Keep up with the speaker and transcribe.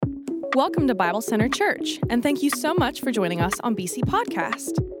Welcome to Bible Center Church, and thank you so much for joining us on BC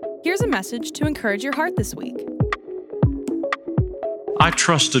Podcast. Here's a message to encourage your heart this week. I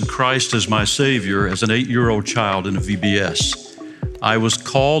trusted Christ as my Savior as an 8-year-old child in a VBS. I was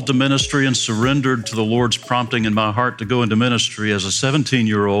called to ministry and surrendered to the Lord's prompting in my heart to go into ministry as a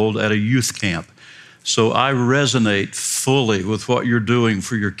 17-year-old at a youth camp. So I resonate fully with what you're doing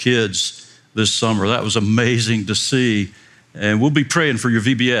for your kids this summer. That was amazing to see. And we'll be praying for your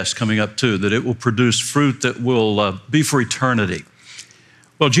VBS coming up too, that it will produce fruit that will be for eternity.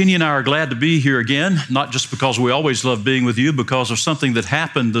 Well, Jeannie and I are glad to be here again, not just because we always love being with you, because of something that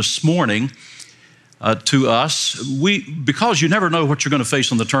happened this morning to us. Because you never know what you're going to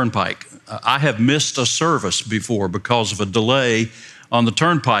face on the turnpike. I have missed a service before because of a delay on the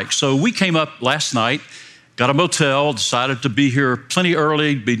turnpike. So we came up last night, got a motel, decided to be here plenty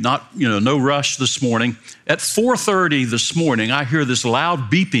early, no rush this morning. At 4:30 this morning, I hear this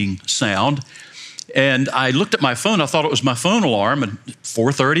loud beeping sound, and I looked at my phone. I thought it was my phone alarm, and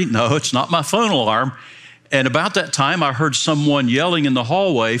 4:30, no, it's not my phone alarm. And about that time, I heard someone yelling in the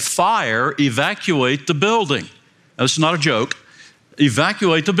hallway, "Fire, evacuate the building." Now, this is not a joke.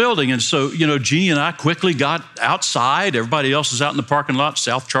 Evacuate the building. And so, Jeannie and I quickly got outside. Everybody else is out in the parking lot.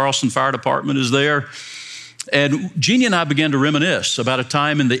 South Charleston Fire Department is there. And Jeannie and I began to reminisce about a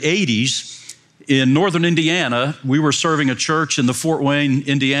time in the 80s in northern Indiana. We were serving a church in the Fort Wayne,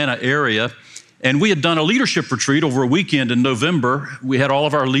 Indiana area, and we had done a leadership retreat over a weekend in November. We had all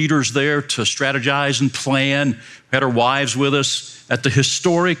of our leaders there to strategize and plan. We had our wives with us at the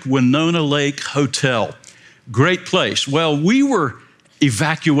historic Winona Lake Hotel. Great place. Well, we were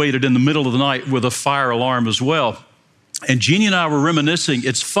evacuated in the middle of the night with a fire alarm as well. And Jeannie and I were reminiscing.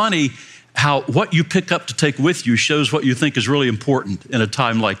 It's funny how what you pick up to take with you shows what you think is really important in a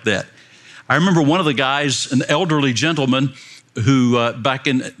time like that. I remember one of the guys, an elderly gentleman who back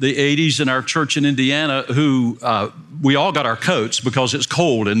in the 80s in our church in Indiana, who we all got our coats because it's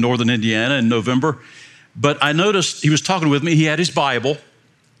cold in northern Indiana in November. But I noticed he was talking with me. He had his Bible,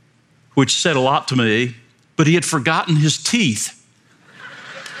 which said a lot to me, but he had forgotten his teeth.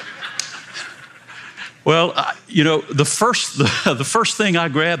 Well, the first thing I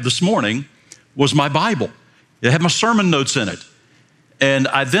grabbed this morning was my Bible. It had my sermon notes in it. And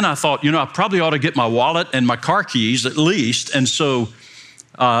then I thought, I probably ought to get my wallet and my car keys at least. And so,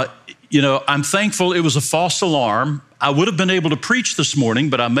 I'm thankful it was a false alarm. I would have been able to preach this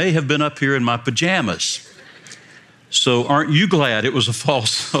morning, but I may have been up here in my pajamas. So aren't you glad it was a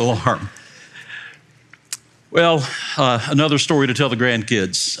false alarm? Well, another story to tell the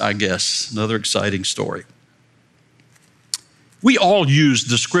grandkids, I guess. Another exciting story. We all use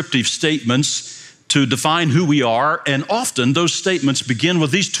descriptive statements to define who we are, and often those statements begin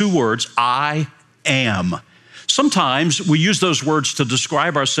with these two words, I am. Sometimes we use those words to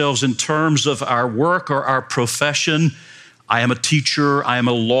describe ourselves in terms of our work or our profession. I am a teacher, I am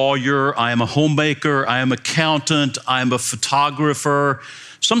a lawyer, I am a homemaker, I am an accountant, I am a photographer.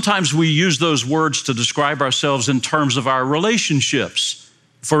 Sometimes we use those words to describe ourselves in terms of our relationships.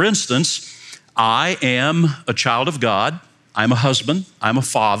 For instance, I am a child of God, I'm a husband, I'm a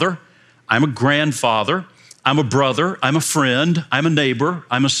father, I'm a grandfather, I'm a brother, I'm a friend, I'm a neighbor,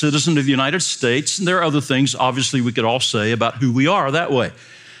 I'm a citizen of the United States, and there are other things obviously we could all say about who we are that way.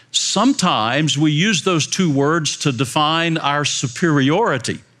 Sometimes we use those two words to define our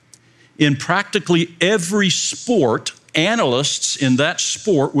superiority. In practically every sport, analysts in that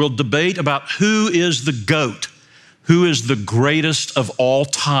sport will debate about who is the GOAT, who is the greatest of all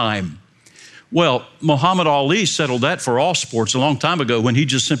time. Well, Muhammad Ali settled that for all sports a long time ago when he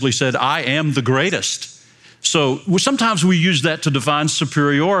just simply said, I am the greatest. So sometimes we use that to define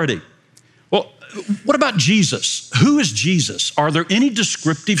superiority. Well, what about Jesus? Who is Jesus? Are there any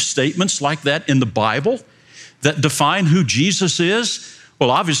descriptive statements like that in the Bible that define who Jesus is? Well,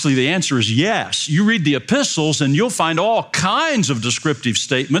 obviously the answer is yes. You read the epistles and you'll find all kinds of descriptive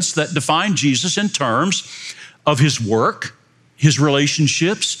statements that define Jesus in terms of his work, his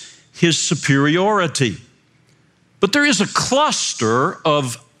relationships, his superiority. But there is a cluster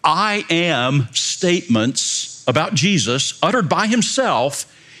of I am statements about Jesus uttered by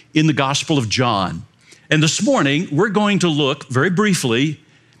himself in the Gospel of John. And this morning, we're going to look very briefly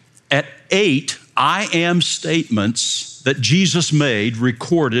at 8 I am statements that Jesus made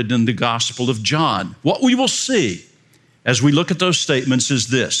recorded in the Gospel of John. What we will see as we look at those statements is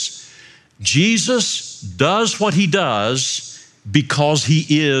this: Jesus does what he does because he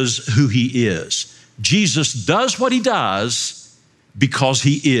is who he is. Jesus does what he does because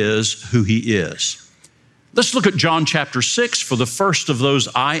he is who he is. Let's look at John chapter 6 for the first of those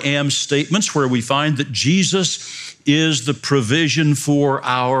I am statements, where we find that Jesus is the provision for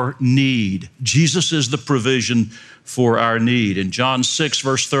our need. Jesus is the provision for our need. In John 6,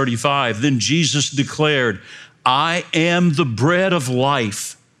 verse 35, then Jesus declared, I am the bread of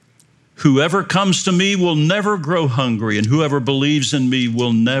life. Whoever comes to me will never grow hungry, and whoever believes in me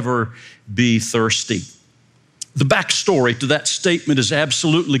will never be thirsty. The backstory to that statement is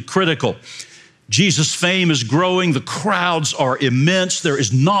absolutely critical. Jesus' fame is growing. The crowds are immense. There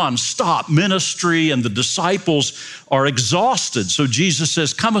is nonstop ministry, and the disciples are exhausted. So Jesus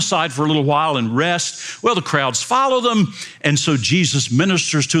says, come aside for a little while and rest. Well, the crowds follow them, and so Jesus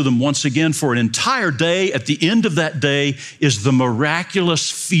ministers to them once again for an entire day. At the end of that day is the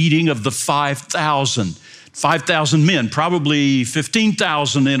miraculous feeding of the 5,000. 5,000 men, probably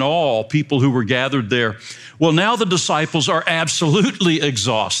 15,000 in all, people who were gathered there. Well, now the disciples are absolutely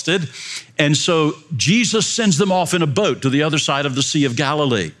exhausted, and so Jesus sends them off in a boat to the other side of the Sea of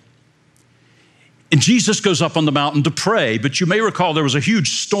Galilee. And Jesus goes up on the mountain to pray, but you may recall there was a huge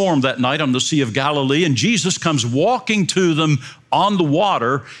storm that night on the Sea of Galilee, and Jesus comes walking to them on the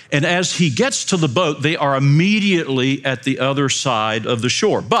water, and as he gets to the boat, they are immediately at the other side of the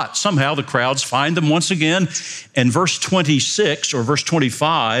shore. But somehow the crowds find them once again, and verse 26 or verse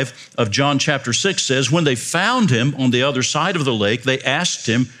 25 of John chapter 6 says, when they found him on the other side of the lake, they asked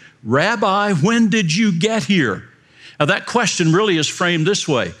him, Rabbi, when did you get here? Now that question really is framed this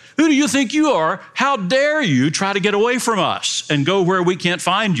way. Who do you think you are? How dare you try to get away from us and go where we can't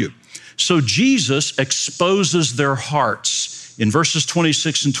find you? So Jesus exposes their hearts. In verses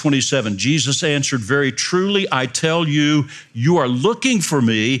 26 and 27, Jesus answered, very truly, I tell you, you are looking for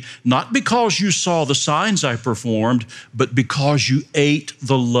me, not because you saw the signs I performed, but because you ate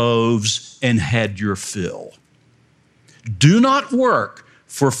the loaves and had your fill. Do not work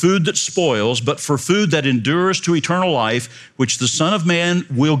for food that spoils, but for food that endures to eternal life, which the Son of Man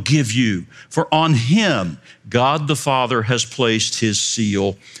will give you. For on him, God the Father has placed his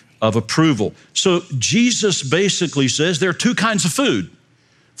seal of approval. So Jesus basically says there are two kinds of food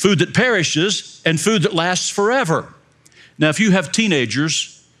that perishes and food that lasts forever. Now, if you have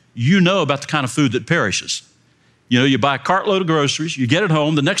teenagers, you know about the kind of food that perishes. You know, you buy a cartload of groceries, you get it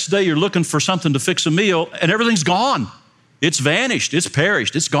home, the next day you're looking for something to fix a meal, and everything's gone. It's vanished, it's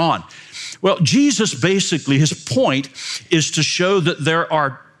perished, it's gone. Well, Jesus basically, his point is to show that there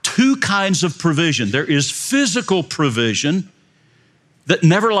are two kinds of provision. There is physical provision that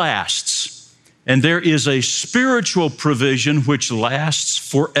never lasts, and there is a spiritual provision which lasts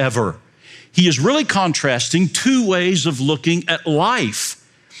forever. He is really contrasting two ways of looking at life.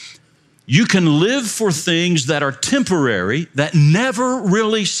 You can live for things that are temporary, that never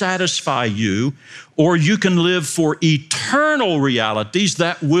really satisfy you, or you can live for eternal realities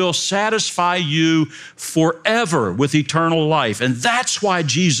that will satisfy you forever with eternal life. And that's why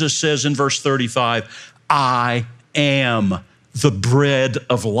Jesus says in verse 35, I am the bread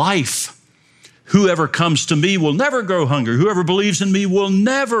of life. Whoever comes to me will never grow hungry. Whoever believes in me will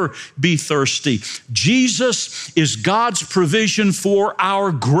never be thirsty. Jesus is God's provision for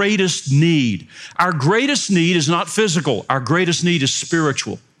our greatest need. Our greatest need is not physical. Our greatest need is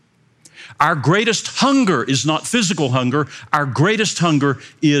spiritual. Our greatest hunger is not physical hunger. Our greatest hunger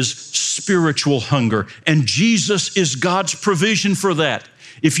is spiritual hunger. And Jesus is God's provision for that.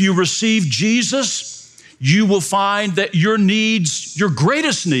 If you receive Jesus, you will find that your needs, your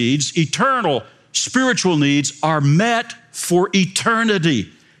greatest needs, eternal, spiritual needs, are met for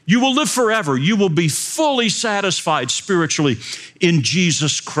eternity. You will live forever. You will be fully satisfied spiritually in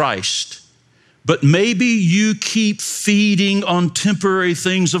Jesus Christ. But maybe you keep feeding on temporary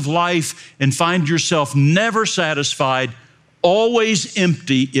things of life and find yourself never satisfied, always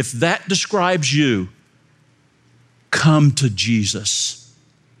empty. If that describes you, come to Jesus,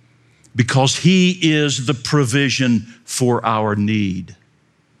 because he is the provision for our need.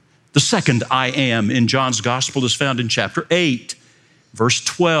 The second I am in John's gospel is found in chapter 8, verse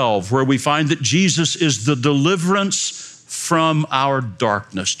 12, where we find that Jesus is the deliverance from our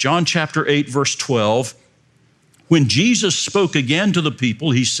darkness. John chapter 8, verse 12, when Jesus spoke again to the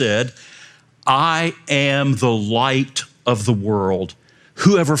people, he said, I am the light of the world.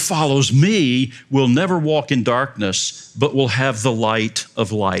 Whoever follows me will never walk in darkness, but will have the light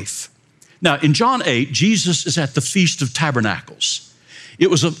of life. Now, in John 8, Jesus is at the Feast of Tabernacles. It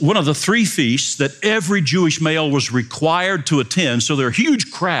was one of the three feasts that every Jewish male was required to attend, so there are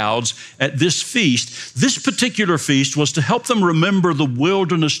huge crowds at this feast. This particular feast was to help them remember the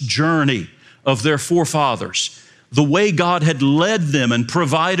wilderness journey of their forefathers. the way God had led them and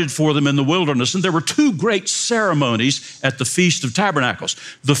provided for them in the wilderness. And there were two great ceremonies at the Feast of Tabernacles.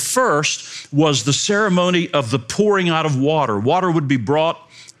 The first was the ceremony of the pouring out of water. Water would be brought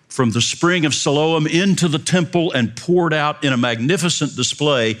from the spring of Siloam into the temple and poured out in a magnificent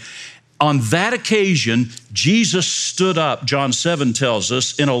display. On that occasion, Jesus stood up, John 7 tells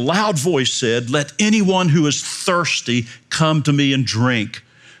us, in a loud voice said, "Let anyone who is thirsty come to me and drink.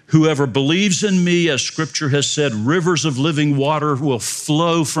 Whoever believes in me, as Scripture has said, rivers of living water will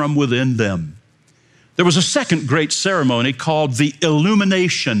flow from within them." There was a second great ceremony called the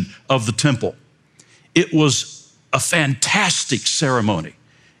illumination of the temple. It was a fantastic ceremony.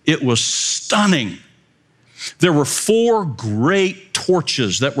 It was stunning. There were 4 great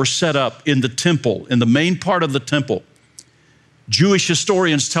torches that were set up in the temple, in the main part of the temple. Jewish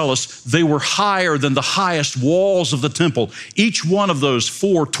historians tell us they were higher than the highest walls of the temple. Each one of those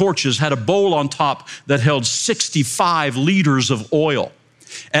 4 torches had a bowl on top that held 65 liters of oil.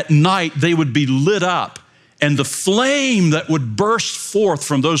 At night, they would be lit up, and the flame that would burst forth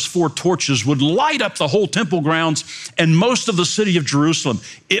from those 4 torches would light up the whole temple grounds and most of the city of Jerusalem.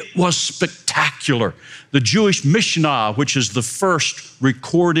 It was spectacular. The Jewish Mishnah, which is the first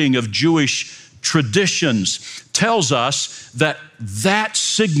recording of Jewish traditions, tells us that that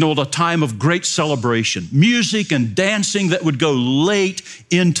signaled a time of great celebration. Music and dancing that would go late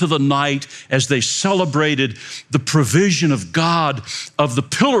into the night as they celebrated the provision of God, of the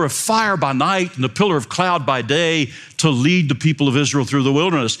pillar of fire by night and the pillar of cloud by day to lead the people of Israel through the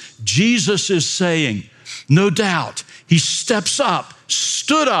wilderness. Jesus is saying, no doubt, he steps up,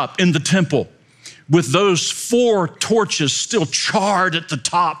 stood up in the temple with those 4 torches still charred at the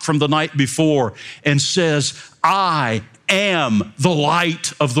top from the night before, and says, "I am the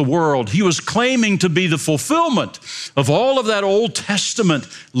light of the world." He was claiming to be the fulfillment of all of that Old Testament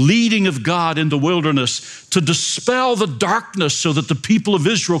leading of God in the wilderness to dispel the darkness so that the people of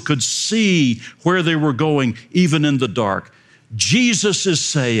Israel could see where they were going, even in the dark. Jesus is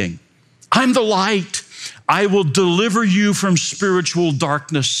saying, "I'm the light. I will deliver you from spiritual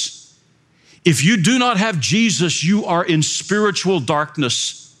darkness." If you do not have Jesus, you are in spiritual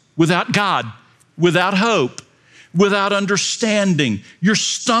darkness, without God, without hope, without understanding. You're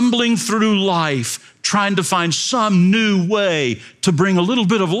stumbling through life trying to find some new way to bring a little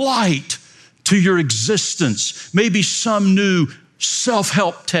bit of light to your existence, maybe some new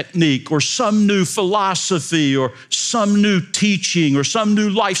self-help technique or some new philosophy or some new teaching or some new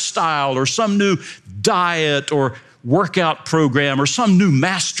lifestyle or some new diet or workout program or some new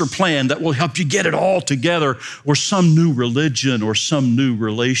master plan that will help you get it all together, or some new religion or some new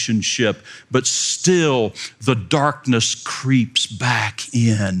relationship, but still the darkness creeps back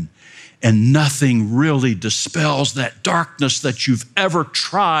in and nothing really dispels that darkness that you've ever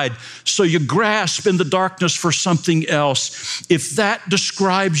tried. So you grasp in the darkness for something else. If that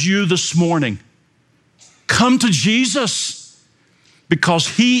describes you this morning, come to Jesus, because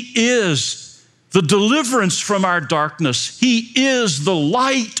he is the deliverance from our darkness. He is the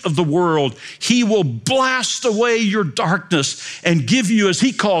light of the world. He will blast away your darkness and give you, as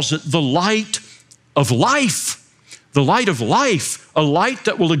he calls it, the light of life. The light of life, a light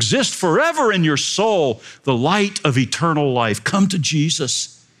that will exist forever in your soul, the light of eternal life. Come to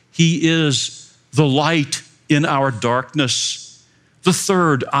Jesus. He is the light in our darkness. The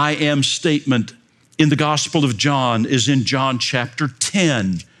third I am statement in the Gospel of John is in John chapter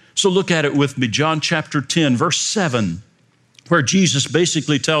 10. So look at it with me, John chapter 10, verse 7, where Jesus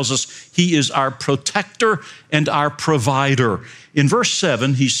basically tells us he is our protector and our provider. In verse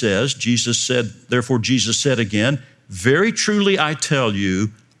 7, he says, therefore Jesus said again, "Very truly I tell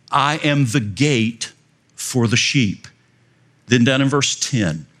you, I am the gate for the sheep." Then down in verse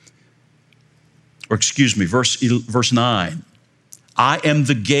 9, "I am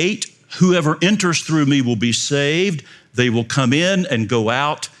the gate. Whoever enters through me will be saved. They will come in and go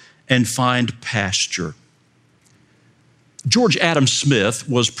out and find pasture." George Adam Smith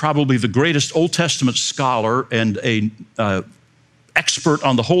was probably the greatest Old Testament scholar and an expert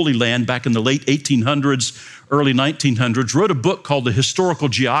on the Holy Land back in the late 1800s, early 1900s, wrote a book called The Historical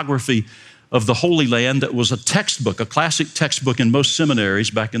Geography of the Holy Land that was a textbook, a classic textbook in most seminaries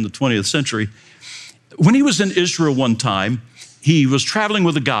back in the 20th century. When he was in Israel one time, he was traveling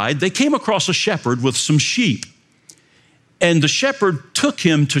with a guide. They came across a shepherd with some sheep. And the shepherd took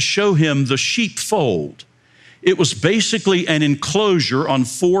him to show him the sheepfold. It was basically an enclosure on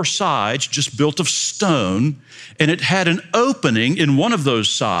 4 sides, just built of stone, and it had an opening in one of those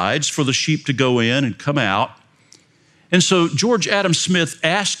sides for the sheep to go in and come out. And so George Adam Smith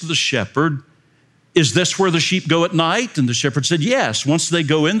asked the shepherd, "Is this where the sheep go at night?" And the shepherd said, "Yes. Once they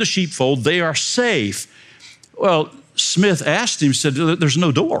go in the sheepfold, they are safe." Well, Smith asked him, said, there's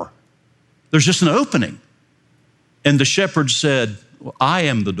no door. There's just an opening. And the shepherd said, well, I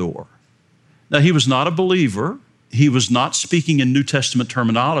am the door. Now, he was not a believer. He was not speaking in New Testament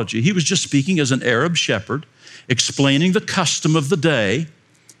terminology. He was just speaking as an Arab shepherd, explaining the custom of the day.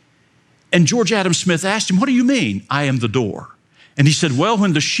 And George Adam Smith asked him, what do you mean, I am the door? And he said, well,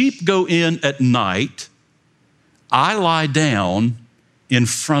 when the sheep go in at night, I lie down in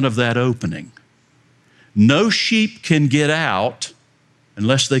front of that opening. No sheep can get out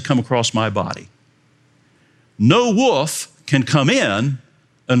unless they come across my body. No wolf can come in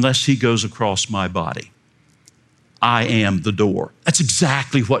unless he goes across my body. I am the door. That's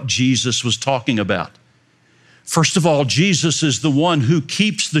exactly what Jesus was talking about. First of all, Jesus is the one who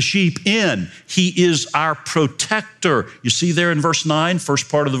keeps the sheep in. He is our protector. You see there in verse 9,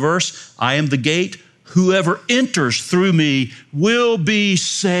 first part of the verse, I am the gate. Whoever enters through me will be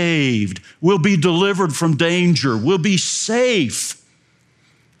saved, will be delivered from danger, will be safe.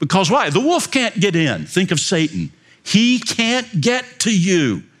 Because why? The wolf can't get in. Think of Satan. He can't get to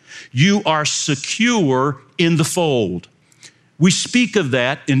you. You are secure in the fold. We speak of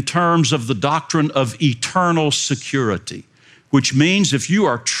that in terms of the doctrine of eternal security, which means if you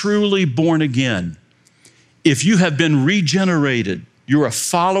are truly born again, if you have been regenerated, you're a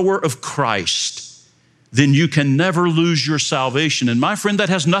follower of Christ, then you can never lose your salvation. And my friend, that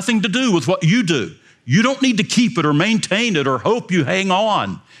has nothing to do with what you do. You don't need to keep it or maintain it or hope you hang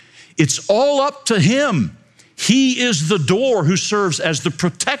on. It's all up to Him. He is the door who serves as the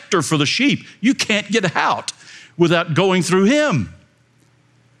protector for the sheep. You can't get out without going through Him.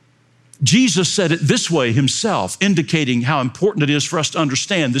 Jesus said it this way Himself, indicating how important it is for us to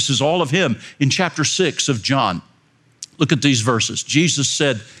understand this is all of Him in chapter 6 of John. Look at these verses. Jesus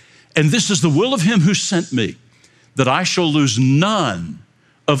said, and this is the will of Him who sent me, that I shall lose none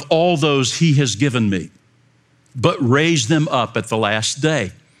of all those He has given me, but raise them up at the last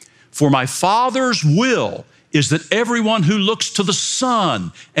day. For my Father's will is that everyone who looks to the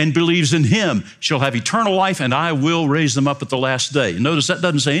Son and believes in Him shall have eternal life, and I will raise them up at the last day. Notice that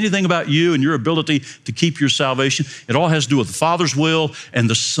doesn't say anything about you and your ability to keep your salvation. It all has to do with the Father's will and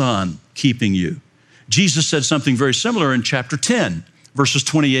the Son keeping you. Jesus said something very similar in chapter 10, verses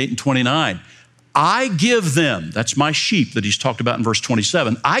 28 and 29. I give them, that's my sheep that He's talked about in verse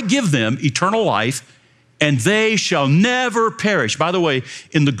 27, I give them eternal life, and they shall never perish. By the way,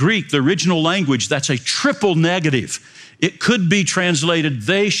 in the Greek, the original language, that's a triple negative. It could be translated,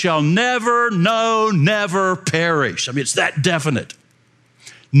 they shall never, no, never perish. I mean, it's that definite.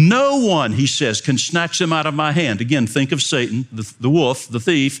 No one, He says, can snatch them out of my hand. Again, think of Satan, the wolf, the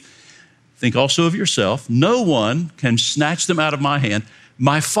thief. Think also of yourself. No one can snatch them out of my hand.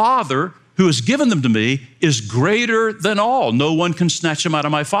 My Father, who has given them to me, is greater than all. No one can snatch them out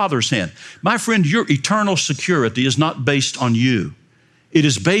of my Father's hand. My friend, your eternal security is not based on you. It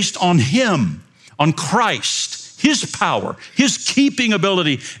is based on Him, on Christ, His power, His keeping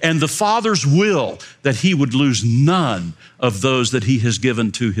ability, and the Father's will that He would lose none of those that He has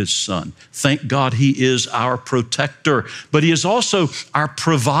given to His Son. Thank God He is our protector, but He is also our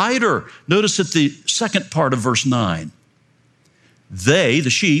provider. Notice at the second part of verse 9. They, the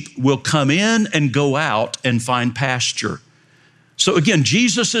sheep, will come in and go out and find pasture. So again,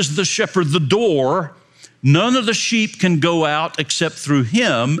 Jesus is the shepherd, the door. None of the sheep can go out except through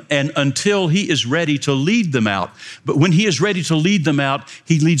Him and until He is ready to lead them out. But when He is ready to lead them out,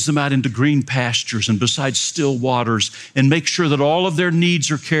 He leads them out into green pastures and beside still waters and makes sure that all of their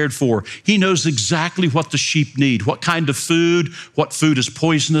needs are cared for. He knows exactly what the sheep need, what kind of food, what food is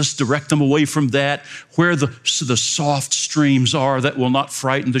poisonous, direct them away from that, where the soft streams are that will not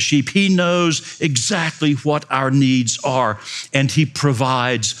frighten the sheep. He knows exactly what our needs are, and He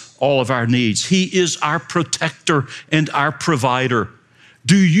provides all of our needs. He is our protector and our provider.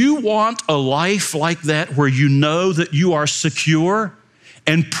 Do you want a life like that where you know that you are secure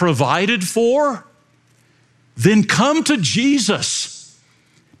and provided for? Then come to Jesus,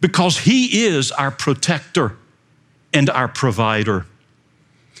 because He is our protector and our provider.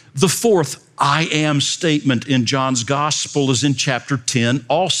 The fourth I am statement in John's gospel is in chapter 10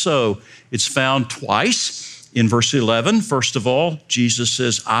 also. It's found twice. In verse 11, first of all, Jesus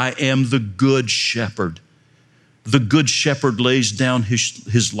says, I am the good shepherd. The good shepherd lays down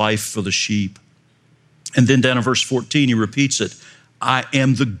his life for the sheep. And then down in verse 14, He repeats it. I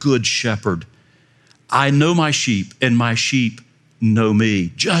am the good shepherd. I know my sheep, and my sheep know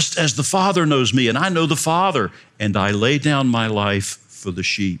me, just as the Father knows me, and I know the Father, and I lay down my life for the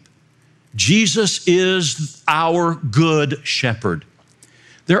sheep. Jesus is our good shepherd.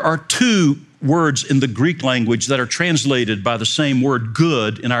 There are two words in the Greek language that are translated by the same word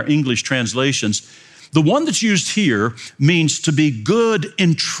good in our English translations. The one that's used here means to be good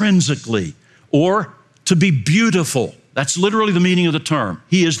intrinsically or to be beautiful. That's literally the meaning of the term.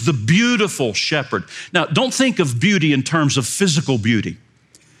 He is the beautiful shepherd. Now, don't think of beauty in terms of physical beauty.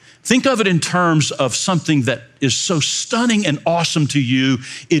 Think of it in terms of something that is so stunning and awesome to you.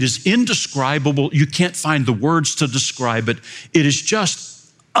 It is indescribable. You can't find the words to describe it. It is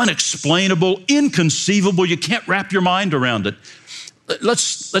just unexplainable, inconceivable. You can't wrap your mind around it.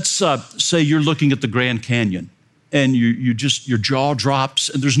 Let's say you're looking at the Grand Canyon and your jaw drops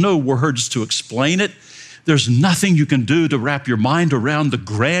and there's no words to explain it. There's nothing you can do to wrap your mind around the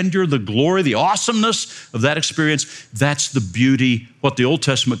grandeur, the glory, the awesomeness of that experience. That's the beauty, what the Old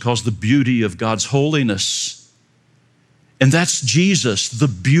Testament calls the beauty of God's holiness. And that's Jesus, the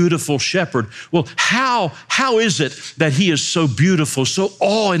beautiful shepherd. Well, how is it that he is so beautiful, so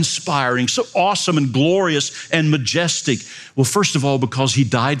awe-inspiring, so awesome and glorious and majestic? Well, first of all, because he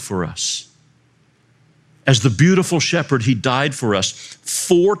died for us. As the beautiful shepherd, he died for us.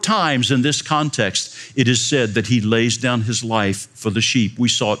 4 times in this context, it is said that he lays down his life for the sheep. We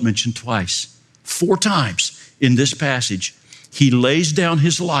saw it mentioned twice. 4 times in this passage, he lays down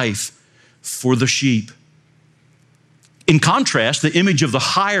his life for the sheep. In contrast, the image of the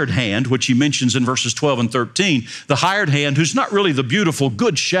hired hand, which he mentions in verses 12 and 13, the hired hand who's not really the beautiful,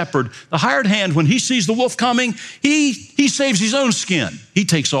 good shepherd, the hired hand, when he sees the wolf coming, he saves his own skin. He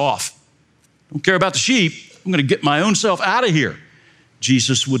takes off. Don't care about the sheep. I'm going to get my own self out of here.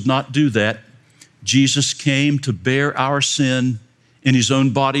 Jesus would not do that. Jesus came to bear our sin in his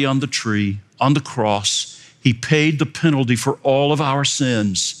own body on the tree, on the cross. He paid the penalty for all of our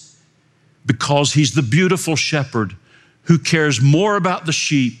sins because he's the beautiful shepherd who cares more about the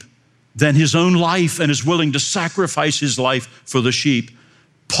sheep than his own life and is willing to sacrifice his life for the sheep.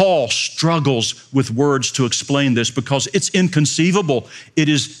 Paul struggles with words to explain this because it's inconceivable. It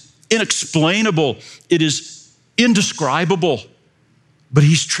is inexplainable. It is indescribable. But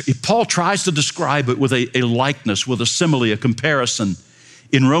Paul tries to describe it with a likeness, with a simile, a comparison.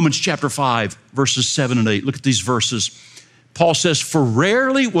 In Romans chapter 5, verses 7 and 8, look at these verses. Paul says, "For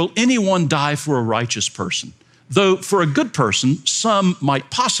rarely will anyone die for a righteous person, though for a good person, some might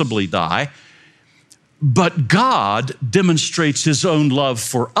possibly die. But God demonstrates his own love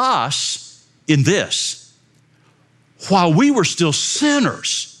for us in this: while we were still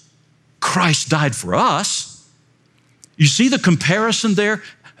sinners, Christ died for us." You see the comparison there?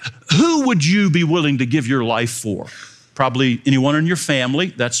 Who would you be willing to give your life for? Probably anyone in your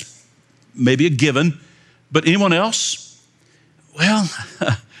family. That's maybe a given. But anyone else? Well,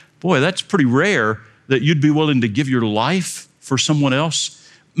 boy, that's pretty rare that you'd be willing to give your life for someone else.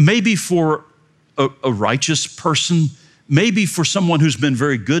 Maybe for a righteous person, maybe for someone who's been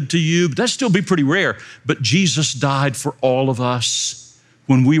very good to you, but that'd still be pretty rare. But Jesus died for all of us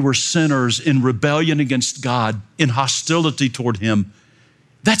when we were sinners in rebellion against God, in hostility toward him.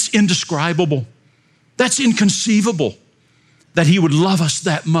 That's indescribable. That's inconceivable that he would love us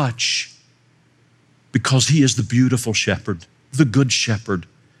that much, because he is the beautiful shepherd, the good shepherd.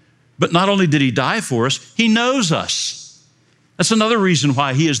 But not only did he die for us, he knows us. That's another reason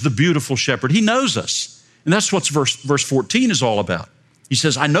why he is the beautiful shepherd. He knows us. And that's what verse 14 is all about. He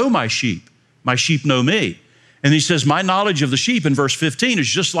says, "I know my sheep know me." And he says, my knowledge of the sheep in verse 15 is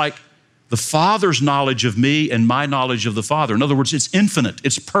just like the Father's knowledge of me and my knowledge of the Father. In other words, it's infinite,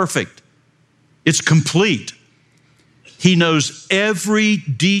 it's perfect, it's complete. He knows every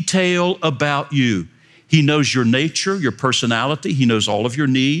detail about you. He knows your nature, your personality. He knows all of your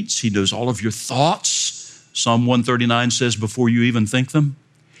needs. He knows all of your thoughts. Psalm 139 says, before you even think them.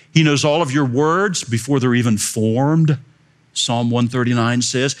 He knows all of your words before they're even formed. Psalm 139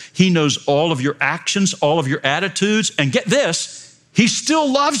 says, he knows all of your actions, all of your attitudes, and get this, he still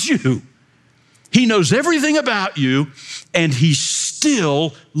loves you. He knows everything about you, and he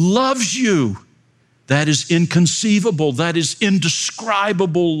still loves you. That is inconceivable. That is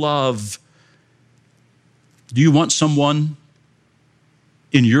indescribable love. Do you want someone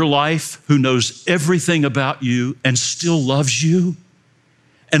in your life who knows everything about you and still loves you,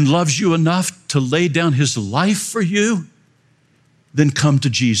 and loves you enough to lay down his life for you? Then come to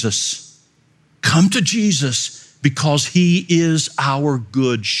Jesus. Come to Jesus, because he is our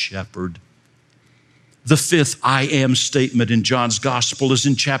good shepherd. The 5th I am statement in John's gospel is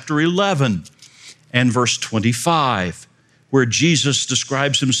in chapter 11 and verse 25, where Jesus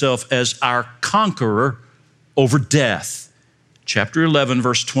describes himself as our conqueror over death. Chapter 11,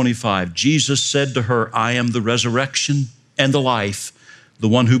 verse 25, Jesus said to her, I am the resurrection and the life. The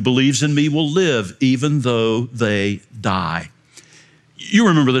one who believes in me will live even though they die. You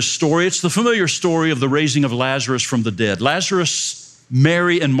remember this story. It's the familiar story of the raising of Lazarus from the dead. Lazarus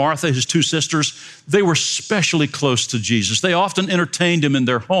Mary and Martha, his two sisters, they were especially close to Jesus. They often entertained him in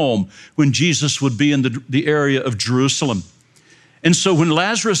their home when Jesus would be in the area of Jerusalem. And so when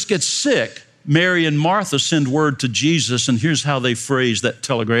Lazarus gets sick, Mary and Martha send word to Jesus, and here's how they phrase that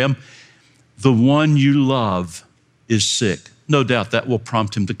telegram: "The one you love is sick." No doubt that will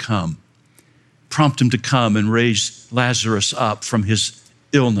prompt him to come and raise Lazarus up from his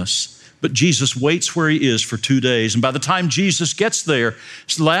illness. But Jesus waits where he is for 2 days. And by the time Jesus gets there,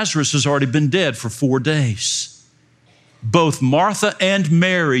 Lazarus has already been dead for 4 days. Both Martha and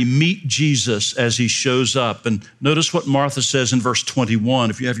Mary meet Jesus as he shows up. And notice what Martha says in verse 21.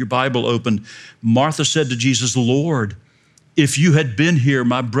 If you have your Bible open, Martha said to Jesus, "Lord, if you had been here,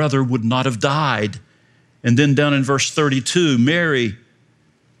 my brother would not have died." And then down in verse 32, Mary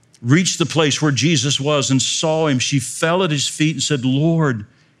reached the place where Jesus was and saw him. She fell at his feet and said, "Lord,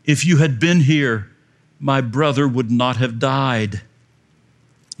 if you had been here, my brother would not have died."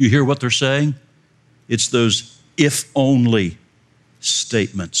 You hear what they're saying? It's those "if only"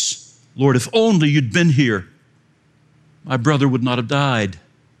 statements. Lord, if only you'd been here, my brother would not have died.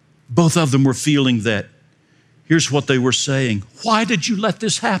 Both of them were feeling that. Here's what they were saying: "Why did you let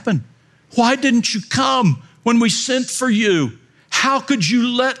this happen? Why didn't you come when we sent for you? How could you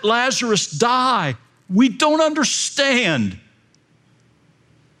let Lazarus die? We don't understand."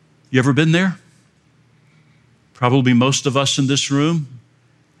 You ever been there? Probably most of us in this room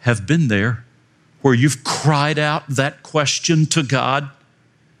have been there, where you've cried out that question to God.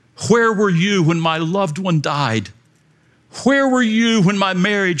 Where were you when my loved one died? Where were you when my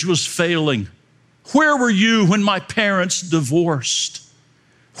marriage was failing? Where were you when my parents divorced?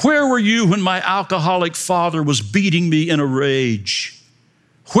 Where were you when my alcoholic father was beating me in a rage?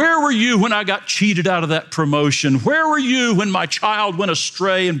 Where were you when I got cheated out of that promotion? Where were you when my child went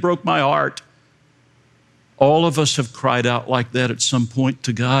astray and broke my heart? All of us have cried out like that at some point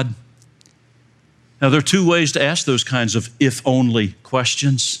to God. Now, there are two ways to ask those kinds of if only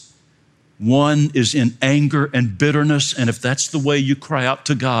questions. One is in anger and bitterness, and if that's the way you cry out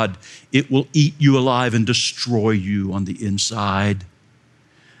to God, it will eat you alive and destroy you on the inside.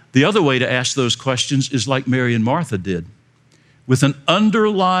 The other way to ask those questions is like Mary and Martha did, with an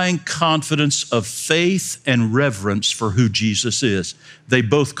underlying confidence of faith and reverence for who Jesus is. They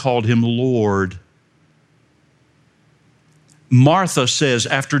both called him Lord. Martha says,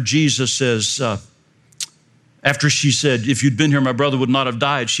 after Jesus says, after she said, "If you'd been here, my brother would not have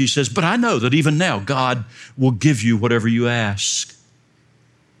died," she says, "But I know that even now God will give you whatever you ask."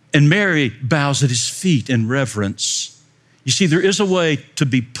 And Mary bows at his feet in reverence. You see, there is a way to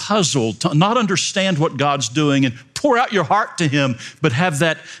be puzzled, to not understand what God's doing and pour out your heart to him, but have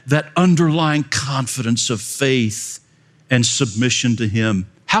that underlying confidence of faith and submission to him.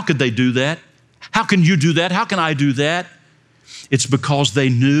 How could they do that? How can you do that? How can I do that? It's because they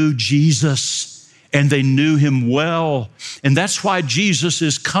knew Jesus and they knew him well. And that's why Jesus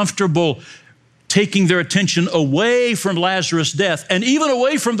is comfortable taking their attention away from Lazarus' death and even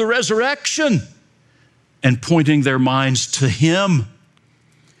away from the resurrection and pointing their minds to him.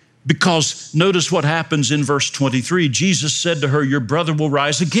 Because notice what happens in verse 23. Jesus said to her, "Your brother will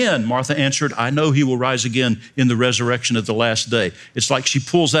rise again." Martha answered, "I know he will rise again in the resurrection at the last day." It's like she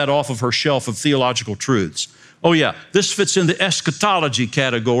pulls that off of her shelf of theological truths. Oh yeah, this fits in the eschatology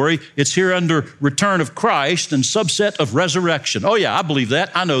category. It's here under return of Christ and subset of resurrection. Oh yeah, I believe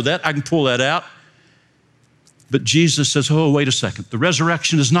that. I know that. I can pull that out. But Jesus says, "Oh, wait a second. The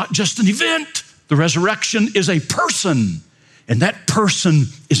resurrection is not just an event. The resurrection is a person, and that person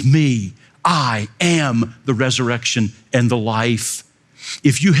is me. I am the resurrection and the life."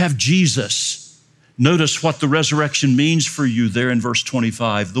 If you have Jesus, notice what the resurrection means for you there in verse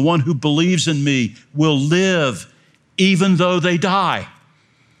 25. "The one who believes in me will live even though they die."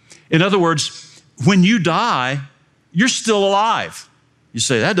 In other words, when you die, you're still alive. You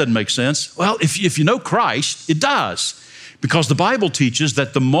say, that doesn't make sense. Well, if you know Christ, it does. Because the Bible teaches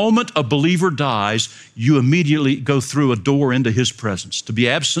that the moment a believer dies, you immediately go through a door into his presence. To be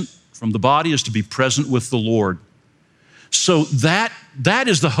absent from the body is to be present with the Lord. So that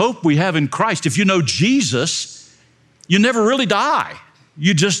is the hope we have in Christ. If you know Jesus, you never really die.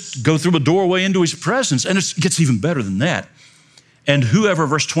 You just go through a doorway into his presence, and it gets even better than that. And whoever,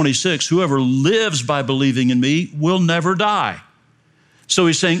 verse 26, whoever lives by believing in me will never die. So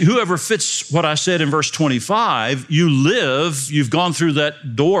he's saying, whoever fits what I said in verse 25, you live, you've gone through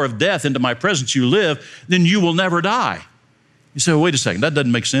that door of death into my presence, you live, then you will never die. You say, well, wait a second, that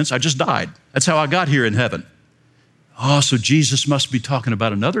doesn't make sense. I just died. That's how I got here in heaven. Oh, so Jesus must be talking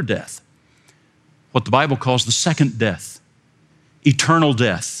about another death, what the Bible calls the second death, eternal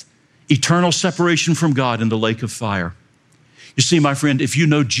separation from God in the lake of fire. You see, my friend, if you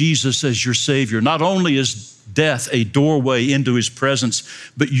know Jesus as your Savior, not only is death a doorway into his presence,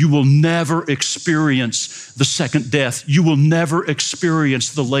 but you will never experience the second death. You will never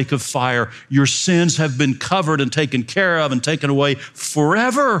experience the lake of fire. Your sins have been covered and taken care of and taken away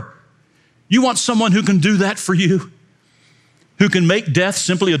forever. You want someone who can do that for you, who can make death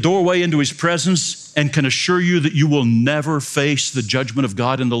simply a doorway into his presence and can assure you that you will never face the judgment of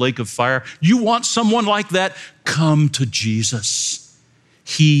God in the lake of fire. You want someone like that? Come to Jesus.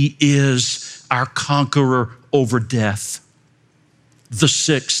 He is our conqueror over death. The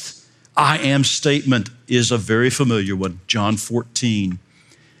sixth I am statement is a very familiar one, John 14,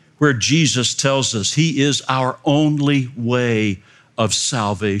 where Jesus tells us he is our only way of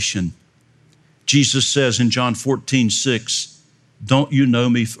salvation. Jesus says in John 14:6, don't you know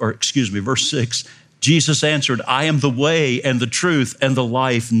me, verse 6, Jesus answered, I am the way and the truth and the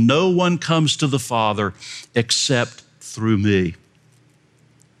life. No one comes to the Father except through me.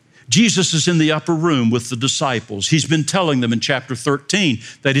 Jesus is in the upper room with the disciples. He's been telling them in chapter 13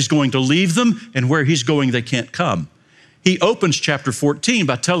 that he's going to leave them, and where he's going, they can't come. He opens chapter 14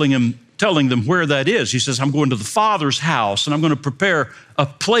 by telling them where that is. He says, I'm going to the Father's house, and I'm going to prepare a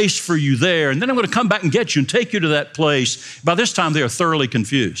place for you there, and then I'm going to come back and get you and take you to that place. By this time, they are thoroughly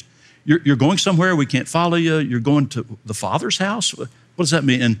confused. You're going somewhere, we can't follow you. You're going to the Father's house? What does that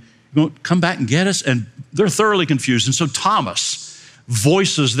mean? And you're going to come back and get us? And they're thoroughly confused. And so Thomas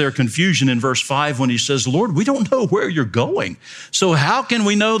voices their confusion in verse 5 when he says, Lord, we don't know where you're going. So how can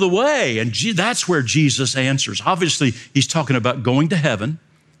we know the way? And that's where Jesus answers. Obviously, he's talking about going to heaven,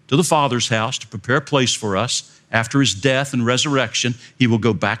 to the Father's house to prepare a place for us. After his death and resurrection, he will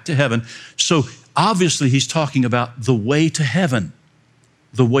go back to heaven. So obviously, he's talking about the way to heaven,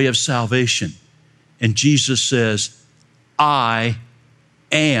 the way of salvation. And Jesus says, I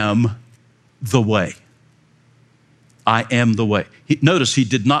am the way. I am the way. Notice he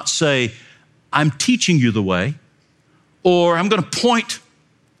did not say, I'm teaching you the way, or I'm going to point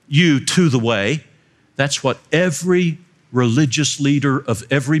you to the way. That's what every religious leader of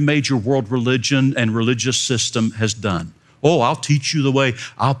every major world religion and religious system has done. Oh, I'll teach you the way.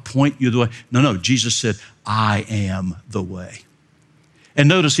 I'll point you the way. No, Jesus said, I am the way. And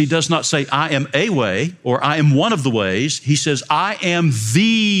notice he does not say, I am a way, or I am one of the ways. He says, I am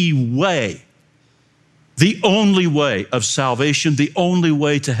the way. The only way of salvation, the only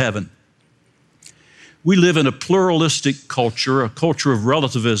way to heaven. We live in a pluralistic culture, a culture of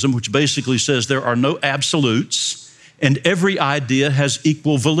relativism, which basically says there are no absolutes and every idea has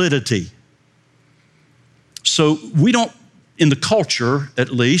equal validity. So we don't, in the culture at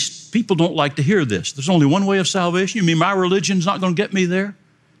least, people don't like to hear this. There's only one way of salvation. You mean my religion's not going to get me there?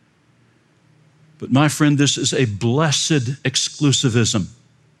 But my friend, this is a blessed exclusivism.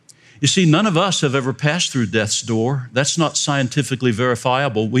 You see, none of us have ever passed through death's door. That's not scientifically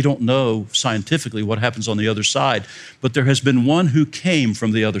verifiable. We don't know scientifically what happens on the other side. But there has been one who came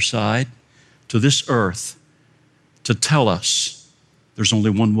from the other side to this earth to tell us there's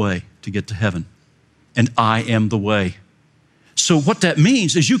only one way to get to heaven, and I am the way. So what that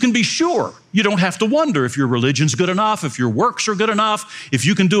means is you can be sure. You don't have to wonder if your religion's good enough, if your works are good enough, if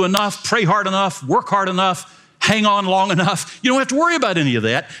you can do enough, pray hard enough, work hard enough, hang on long enough. You don't have to worry about any of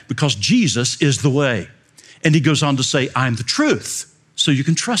that because Jesus is the way. And he goes on to say, I'm the truth. So you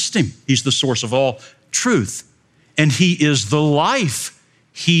can trust him. He's the source of all truth. And he is the life.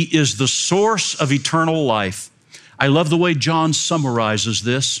 He is the source of eternal life. I love the way John summarizes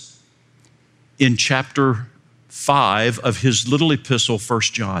this in chapter 5 of his little epistle, 1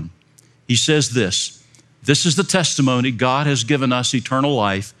 John. He says this is the testimony God has given us eternal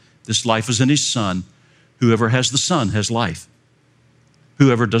life. This life is in his Son. Whoever has the Son has life.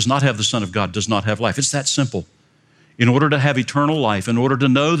 Whoever does not have the Son of God does not have life. It's that simple. In order to have eternal life, in order to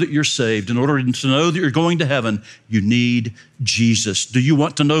know that you're saved, in order to know that you're going to heaven, you need Jesus. Do you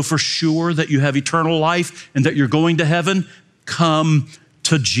want to know for sure that you have eternal life and that you're going to heaven? Come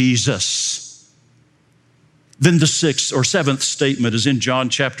to Jesus. Then the sixth or seventh statement is in John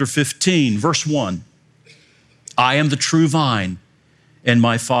chapter 15, verse 1. I am the true vine, and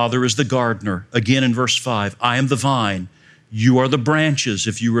my Father is the gardener. Again in verse 5, I am the vine, you are the branches.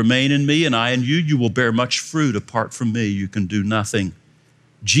 If you remain in me and I in you, you will bear much fruit. Apart from me, you can do nothing.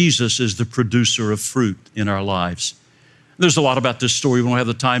 Jesus is the producer of fruit in our lives. There's a lot about this story. We don't have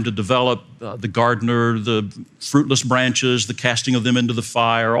the time to develop the gardener, the fruitless branches, the casting of them into the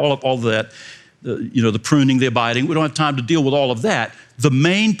fire, all of that, the pruning, the abiding. We don't have time to deal with all of that. The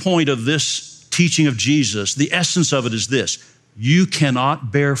main point of this teaching of Jesus, the essence of it is this: you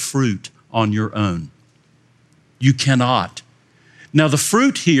cannot bear fruit on your own. You cannot. Now, the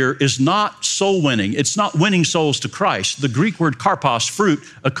fruit here is not soul winning. It's not winning souls to Christ. The Greek word karpos, fruit,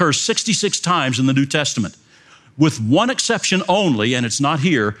 occurs 66 times in the New Testament. With one exception only, and it's not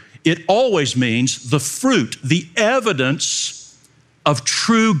here, it always means the fruit, the evidence of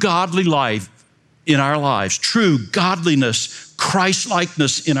true godly life in our lives, true godliness,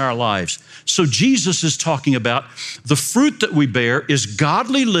 Christ-likeness in our lives. So Jesus is talking about the fruit that we bear is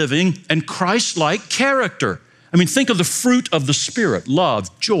godly living and Christ-like character. I mean, think of the fruit of the Spirit: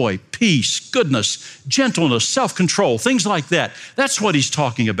 love, joy, peace, goodness, gentleness, self-control, things like that. That's what he's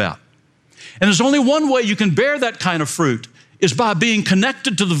talking about. And there's only one way you can bear that kind of fruit, is by being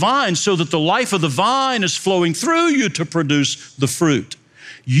connected to the vine so that the life of the vine is flowing through you to produce the fruit.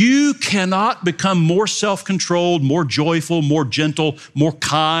 You cannot become more self-controlled, more joyful, more gentle, more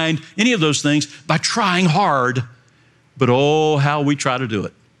kind, any of those things by trying hard. But oh, how we try to do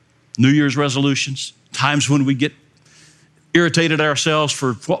it. New Year's resolutions, times when we get irritated at ourselves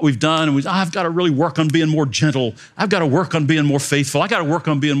for what we've done, and I've got to really work on being more gentle. I've got to work on being more faithful. I've got to work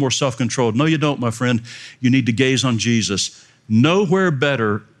on being more self-controlled. No, you don't, my friend. You need to gaze on Jesus. Nowhere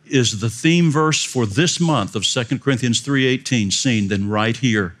better is the theme verse for this month of 2 Corinthians 3:18 seen than right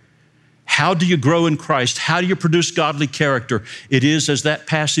here. How do you grow in Christ? How do you produce godly character? It is, as that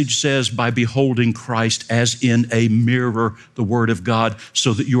passage says, by beholding Christ as in a mirror, the Word of God,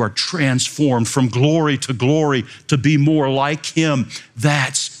 so that you are transformed from glory to be more like Him.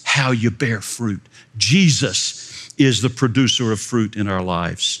 That's how you bear fruit. Jesus is the producer of fruit in our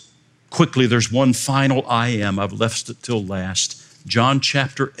lives. Quickly, there's one final I am. I've left it till last. John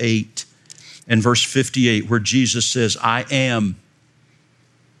chapter 8 and verse 58, where Jesus says, I am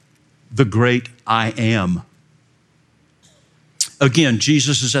the great I am. Again,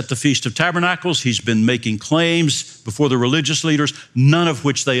 Jesus is at the Feast of Tabernacles. He's been making claims before the religious leaders, none of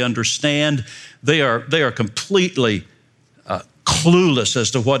which they understand. They are completely clueless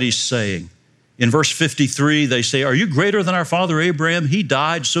as to what he's saying. In verse 53, they say, are you greater than our father Abraham? He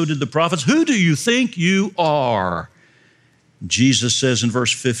died, so did the prophets. Who do you think you are? Jesus says in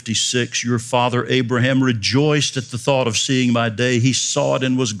verse 56, your father Abraham rejoiced at the thought of seeing my day. He saw it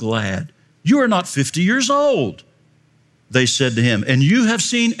and was glad. You are not 50 years old, they said to him, and you have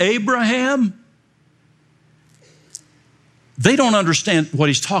seen Abraham? They don't understand what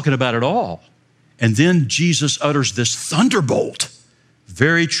he's talking about at all. And then Jesus utters this thunderbolt.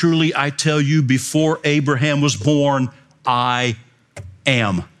 Very truly, I tell you, before Abraham was born, I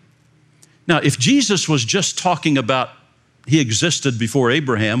am. Now, if Jesus was just talking about he existed before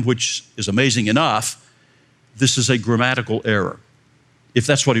Abraham, which is amazing enough, this is a grammatical error, if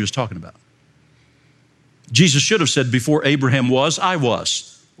that's what he was talking about. Jesus should have said, before Abraham was, I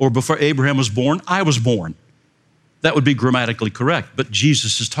was, or before Abraham was born, I was born. That would be grammatically correct, but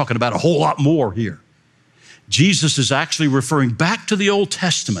Jesus is talking about a whole lot more here. Jesus is actually referring back to the Old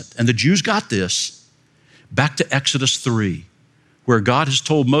Testament, and the Jews got this, back to Exodus 3. Where God has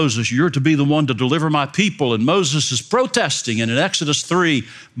told Moses, you're to be the one to deliver my people, and Moses is protesting. And in Exodus 3,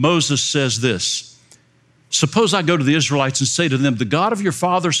 Moses says this, suppose I go to the Israelites and say to them, the God of your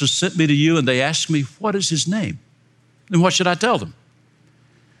fathers has sent me to you, and they ask me, what is his name? Then what should I tell them?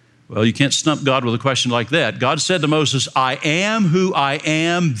 Well, you can't stump God with a question like that. God said to Moses, I am who I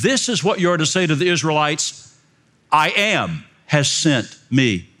am. This is what you're to say to the Israelites. I am has sent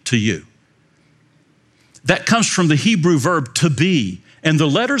me to you. That comes from the Hebrew verb to be. And the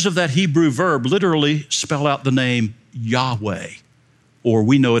letters of that Hebrew verb literally spell out the name Yahweh, or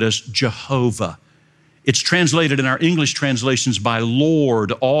we know it as Jehovah. It's translated in our English translations by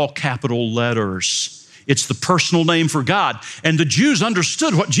Lord, all capital letters. It's the personal name for God. And the Jews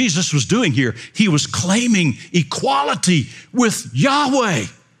understood what Jesus was doing here. He was claiming equality with Yahweh,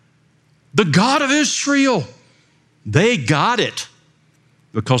 the God of Israel. They got it.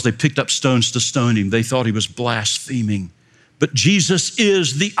 Because they picked up stones to stone him. They thought he was blaspheming. But Jesus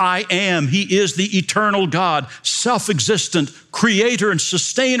is the I am. He is the eternal God, self-existent, creator and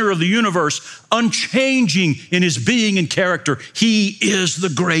sustainer of the universe, unchanging in his being and character. He is the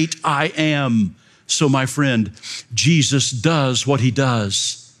great I am. So my friend, Jesus does what he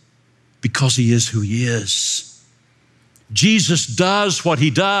does because he is who he is. Jesus does what he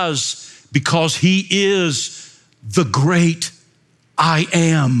does because he is the great I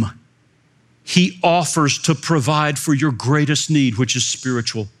am. He offers to provide for your greatest need, which is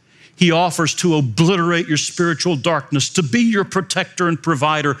spiritual. He offers to obliterate your spiritual darkness, to be your protector and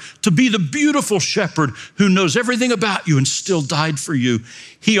provider, to be the beautiful shepherd who knows everything about you and still died for you.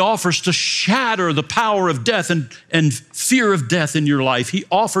 He offers to shatter the power of death and fear of death in your life. He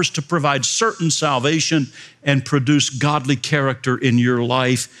offers to provide certain salvation and produce godly character in your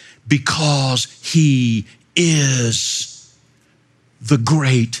life because he is the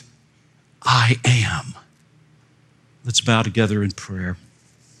great I am. Let's bow together in prayer.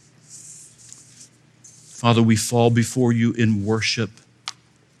 Father, we fall before you in worship,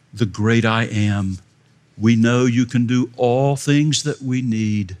 the great I am. We know you can do all things that we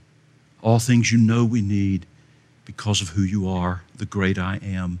need, all things you know we need because of who you are, the great I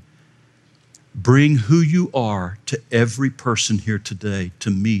am. Bring who you are to every person here today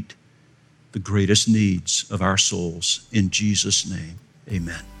to meet the greatest needs of our souls. In Jesus' name,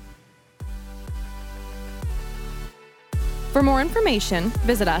 amen. For more information,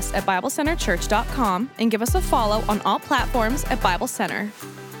 visit us at BibleCenterChurch.com and give us a follow on all platforms at Bible Center.